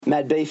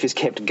Mad Beef is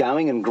kept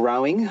going and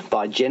growing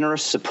by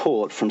generous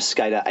support from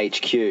Skater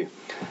HQ.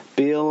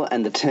 Bill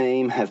and the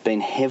team have been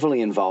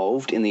heavily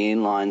involved in the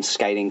inline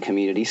skating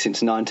community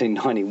since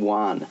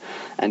 1991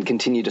 and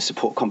continue to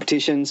support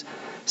competitions,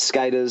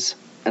 skaters,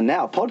 and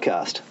now a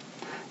podcast.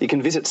 You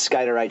can visit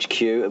Skater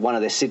HQ at one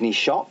of their Sydney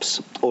shops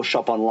or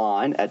shop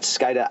online at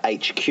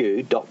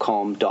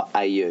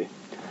skaterhq.com.au.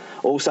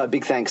 Also,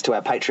 big thanks to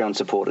our Patreon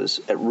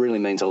supporters. It really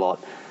means a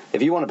lot.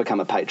 If you want to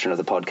become a patron of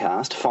the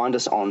podcast, find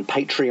us on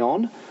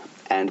Patreon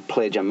and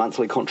pledge a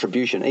monthly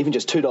contribution. Even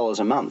just $2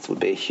 a month would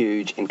be a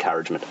huge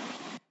encouragement.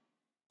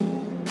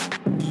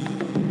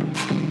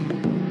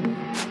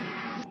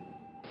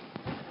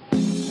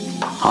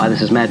 Hi,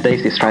 this is Mad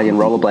Beef, the Australian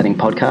rollerblading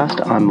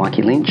podcast. I'm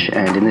Mikey Lynch,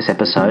 and in this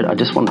episode I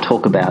just want to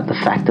talk about the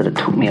fact that it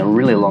took me a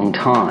really long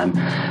time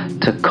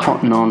to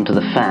cotton on to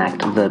the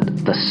fact that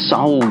the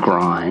soul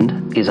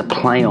grind is a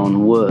play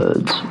on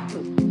words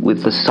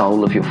with the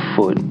sole of your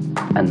foot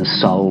and the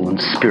soul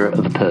and spirit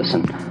of a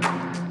person.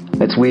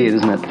 It's weird,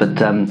 isn't it?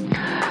 But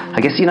I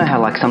guess you know how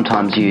like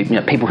sometimes you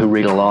know people who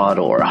read a lot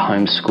or are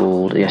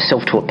homeschooled,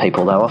 self-taught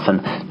people, they'll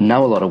often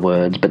know a lot of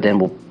words but then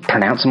will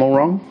pronounce them all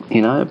wrong,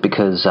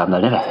 because they've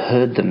never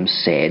heard them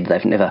said.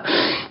 They've never,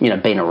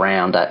 been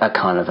around a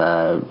kind of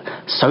a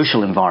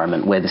social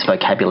environment where this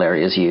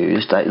vocabulary is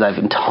used. They've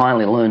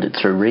entirely learned it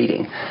through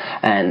reading.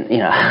 And,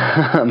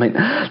 I mean,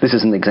 this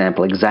is an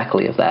example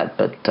exactly of that.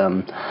 But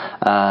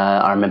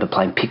I remember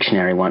playing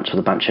Pictionary once with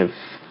a bunch of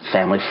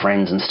family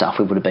friends and stuff.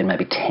 We would have been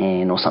maybe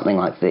 10 or something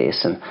like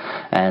this, and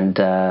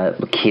a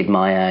kid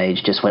my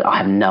age just went, I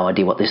have no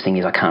idea what this thing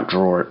is, I can't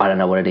draw it, I don't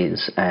know what it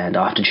is, and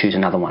I have to choose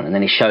another one. And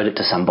then he showed it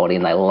to somebody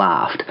and they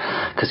laughed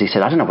because he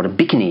said, I don't know what a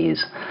bikini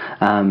is.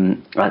 I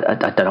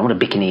don't know what a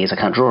bikini is, I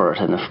can't draw it.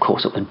 And of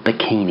course it was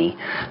bikini,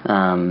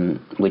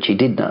 which he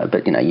did know,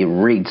 but you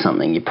read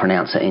something, you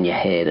pronounce it in your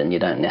head and you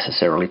don't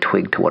necessarily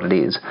twig to what it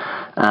is.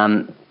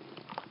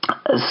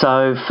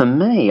 So for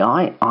me,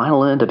 I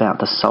learned about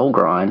the soul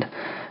grind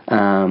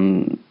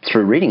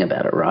through reading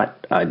about it, right?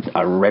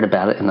 I read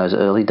about it in those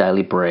early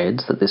daily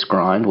breads, that this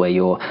grind where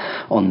you're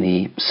on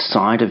the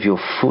side of your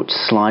foot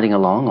sliding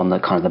along, on the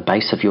kind of the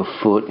base of your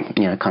foot,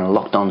 kind of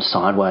locked on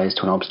sideways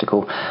to an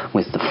obstacle,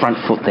 with the front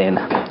foot then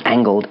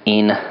angled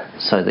in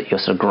so that you're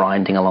sort of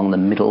grinding along the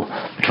middle,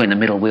 between the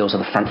middle wheels of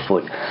the front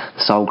foot, the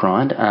soul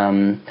grind.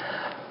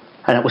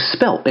 And it was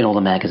spelt in all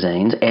the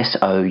magazines,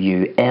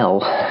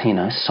 S-O-U-L,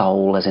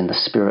 soul as in the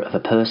spirit of a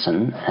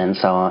person. And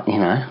so,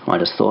 I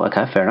just thought,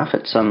 okay, fair enough.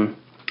 It's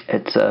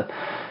a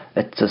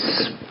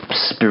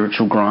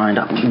spiritual grind,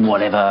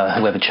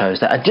 whoever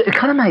chose that. It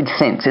kind of made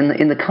sense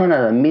in the kind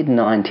of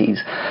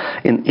mid-90s,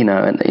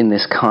 in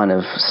this kind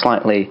of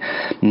slightly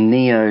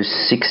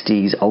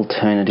neo-60s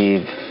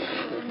alternative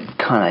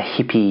kind of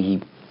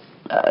hippie.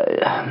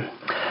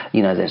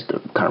 There's the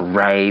kind of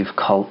rave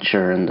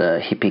culture and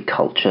the hippie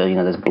culture.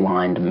 There's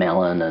Blind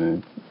Melon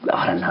and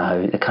I don't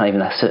know,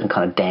 even a certain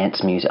kind of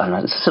dance music. I don't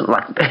know, it's sort of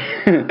like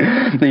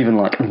even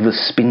like the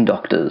Spin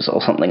Doctors or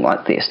something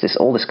like this.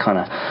 All this kind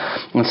of,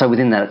 and so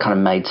within that it kind of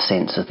made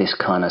sense of this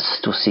kind of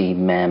Stussy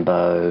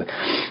Mambo,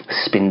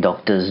 Spin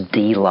Doctors,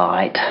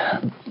 D-Light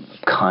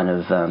kind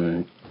of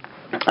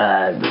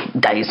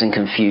dazed and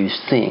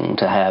confused thing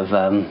to have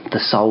the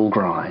soul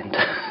grind.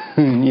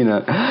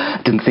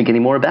 Didn't think any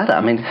more about it. I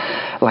mean,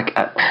 like,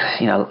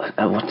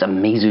 what's a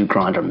Mizu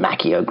grind or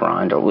Makio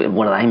grind, or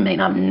what do they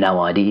mean? I have no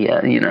idea,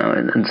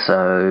 and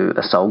so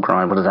a soul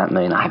grind, what does that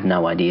mean? I have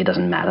no idea, it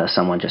doesn't matter.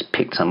 Someone just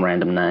picked some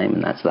random name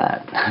and that's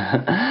that.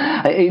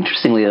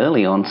 Interestingly,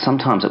 early on,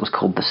 sometimes it was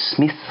called the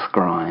Smith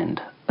grind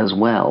as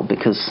well,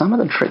 because some of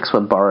the tricks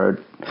were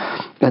borrowed,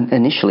 and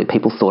initially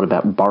people thought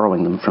about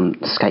borrowing them from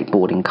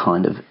skateboarding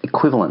kind of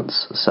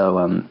equivalents. So,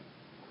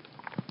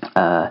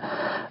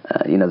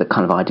 the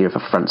kind of idea of a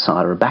front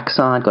side or a back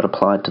side got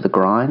applied to the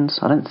grinds.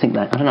 I don't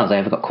know if they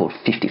ever got called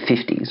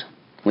 50-50s,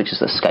 which is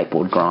the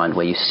skateboard grind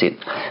where you sit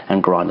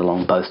and grind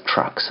along both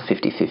trucks,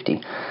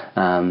 50-50.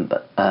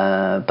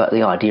 But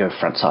the idea of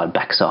front side,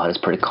 back side is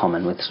pretty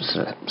common with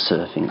sort of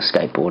surfing,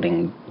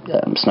 skateboarding,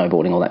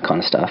 snowboarding, all that kind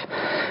of stuff.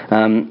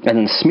 And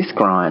then the Smith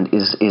grind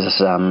is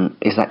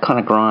that kind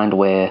of grind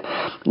where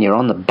you're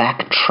on the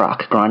back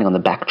truck, grinding on the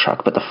back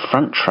truck, but the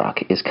front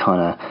truck is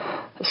kind of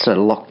sort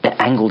of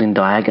angled in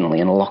diagonally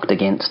and locked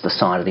against the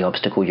side of the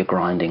obstacle you're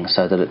grinding,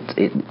 so that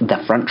the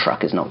front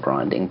truck is not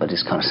grinding but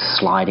is kind of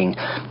sliding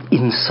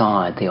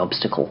inside the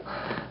obstacle.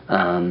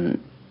 And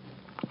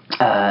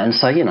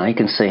so, you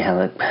can see how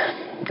the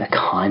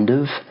kind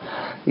of,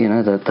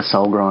 the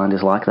soul grind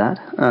is like that.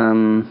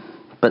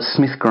 But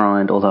Smith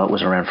grind, although it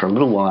was around for a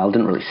little while,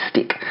 didn't really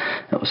stick.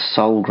 It was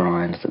soul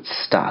grind that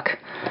stuck.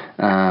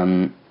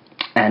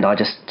 And I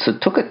just sort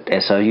of took it,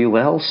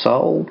 S-O-U-L,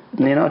 soul,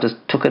 I just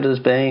took it as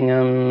being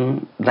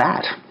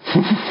that.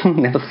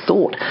 Never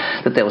thought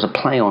that there was a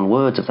play on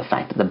words of the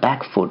fact that the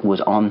back foot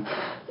was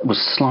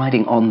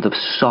sliding on the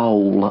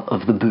sole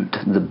of the boot,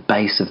 the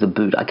base of the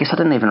boot. I guess I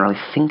didn't even really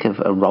think of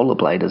a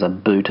rollerblade as a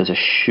boot, as a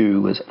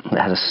shoe,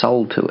 that has a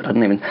sole to it. I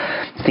didn't even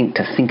think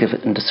of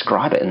it and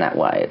describe it in that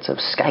way. It's a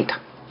skate.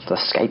 the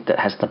skate that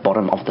has the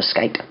bottom of the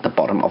skate, the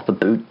bottom of the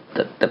boot,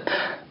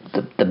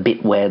 the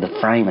bit where the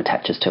frame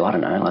attaches to. I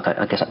don't know, like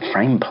I guess a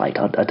frame plate.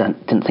 I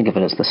didn't think of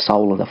it as the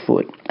sole of the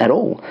foot at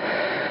all.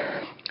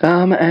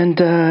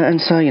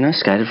 And so,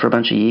 skated for a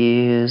bunch of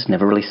years,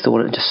 never really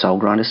thought it, just sole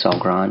grind,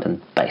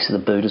 and base of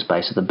the boot is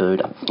base of the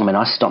boot. I mean,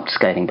 I stopped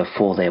skating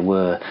before there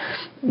were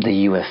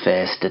the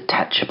UFS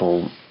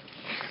detachable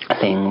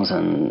things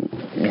and,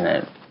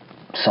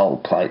 sole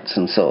plates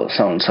and so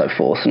on and so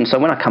forth. And so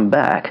when I come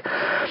back,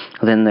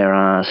 then there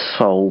are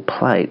sole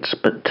plates.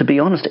 But to be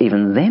honest,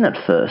 even then at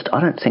first,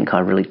 I don't think I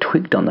really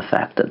twigged on the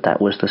fact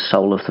that was the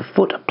sole of the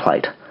foot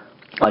plate.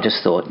 I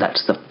just thought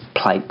that's the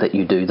plate that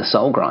you do the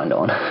sole grind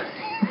on.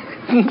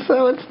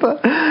 So it's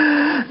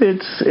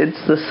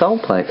the sole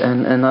plate,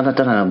 and I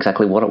don't know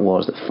exactly what it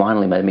was that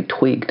finally made me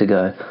twig to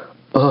go,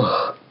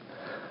 ugh.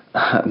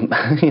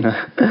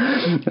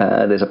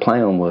 There's a play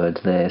on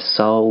words there,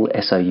 soul,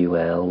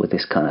 S-O-U-L, with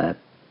this kind of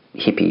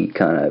hippie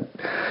kind of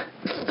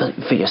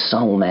for your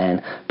soul,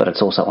 man, but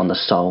it's also on the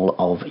sole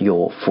of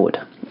your foot.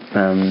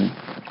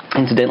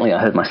 Incidentally, I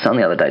heard my son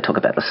the other day talk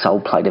about the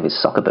sole plate of his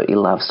soccer boot. He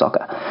loves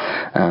soccer.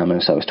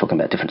 And so he was talking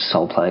about different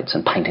sole plates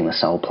and painting the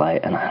sole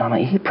plate. And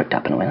he pricked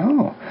up and went,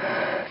 oh.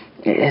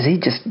 Has he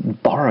just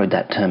borrowed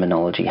that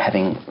terminology,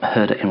 having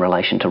heard it in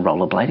relation to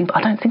rollerblading? But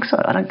I don't think so.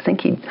 I don't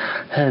think he'd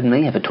heard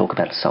me ever talk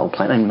about a sole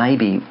plate. And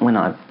maybe when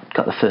I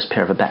got the first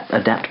pair of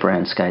Adapt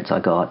brand skates I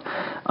got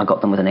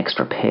them with an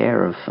extra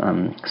pair of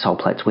sole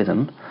plates with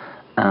them.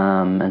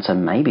 And so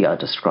maybe I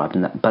described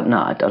him that, but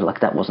no,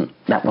 that wasn't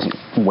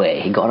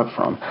where he got it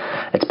from.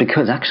 It's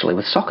because actually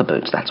with soccer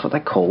boots, that's what they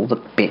call the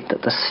bit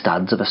that the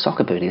studs of a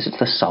soccer boot is. It's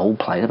the sole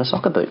plate of a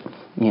soccer boot,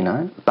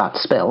 but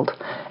spelled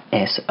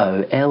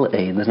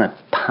S-O-L-E. There's no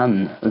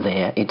pun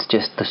there. It's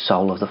just the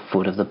sole of the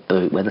foot of the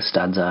boot where the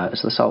studs are.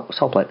 It's the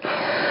sole plate.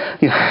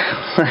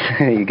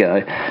 There you go.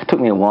 It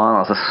took me a while. I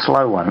was a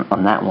slow one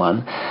on that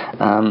one.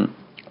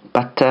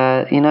 But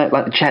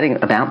like chatting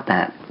about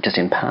that just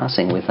in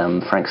passing with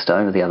Frank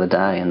Stoner the other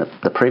day in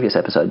the previous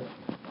episode,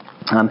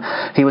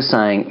 he was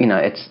saying,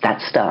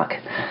 that stuck.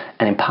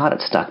 And in part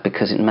it stuck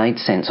because it made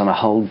sense on a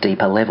whole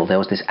deeper level. There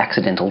was this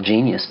accidental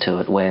genius to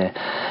it where,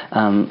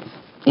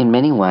 in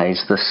many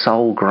ways, the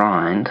sole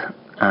grind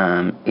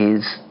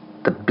is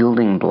the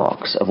building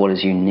blocks of what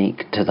is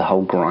unique to the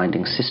whole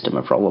grinding system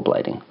of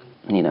rollerblading.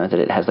 That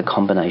it has the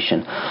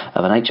combination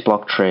of an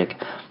H-block trick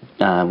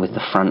with the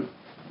front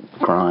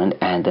grind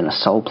and then a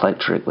sole plate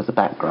trick with the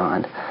back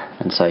grind.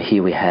 And so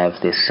here we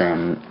have this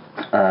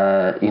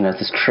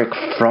this trick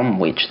from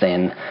which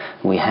then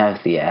we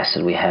have the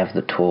acid, we have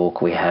the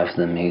torque, we have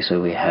the miso,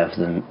 we have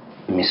the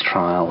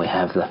mistrial, we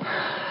have the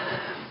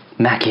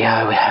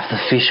macchio, we have the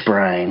fish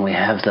brain, we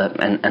have the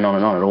and on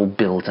and on. It all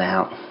builds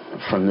out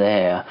from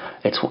there.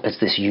 It's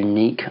this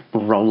unique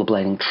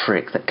rollerblading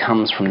trick that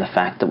comes from the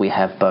fact that we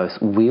have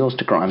both wheels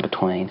to grind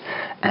between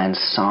and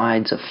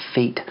sides of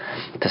feet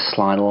to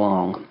slide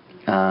along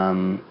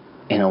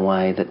in a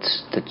way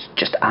that's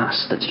just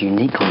us, that's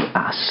uniquely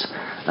us,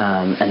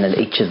 and then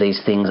each of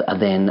these things are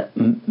then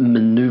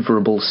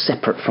manoeuvrable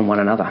separate from one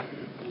another,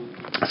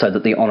 so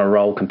that the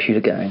on-a-roll computer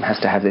game has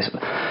to have this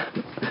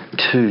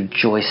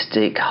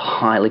two-joystick,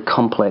 highly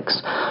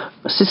complex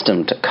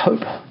system to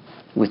cope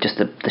with just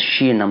the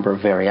sheer number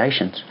of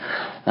variations.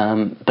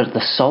 But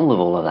the soul of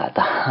all of that,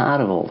 the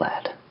heart of all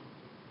that,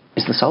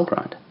 is the sole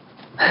grind.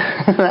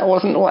 That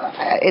wasn't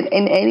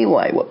in any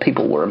way what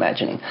people were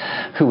imagining,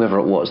 whoever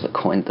it was that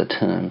coined the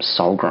term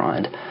sole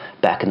grind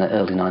back in the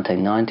early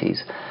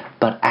 1990s.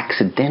 But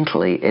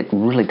accidentally, it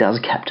really does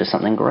capture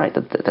something great,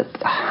 that the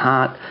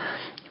heart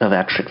of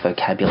our trick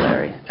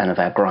vocabulary and of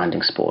our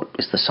grinding sport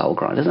is the sole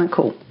grind. Isn't that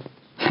cool?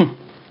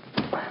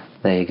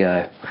 There you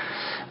go.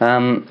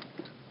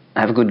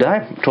 Have a good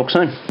day. Talk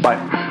soon. Bye.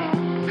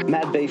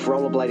 Mad Beef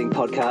Rollerblading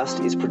Podcast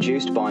is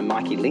produced by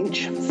Mikey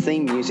Lynch,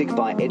 theme music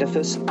by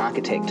Edifice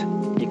Architect.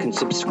 You can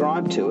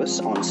subscribe to us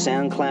on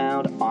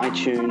SoundCloud,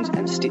 iTunes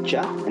and Stitcher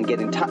and get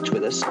in touch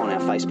with us on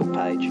our Facebook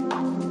page.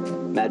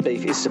 Mad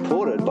Beef is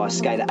supported by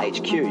Skater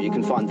HQ. You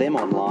can find them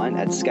online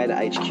at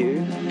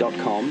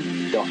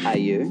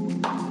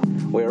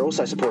skaterhq.com.au. We are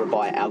also supported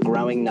by our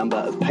growing number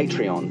of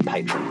Patreon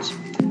patrons.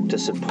 To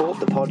support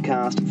the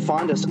podcast,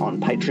 find us on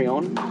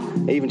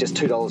Patreon. Even just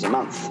 $2 a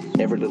month.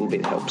 Every little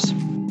bit helps.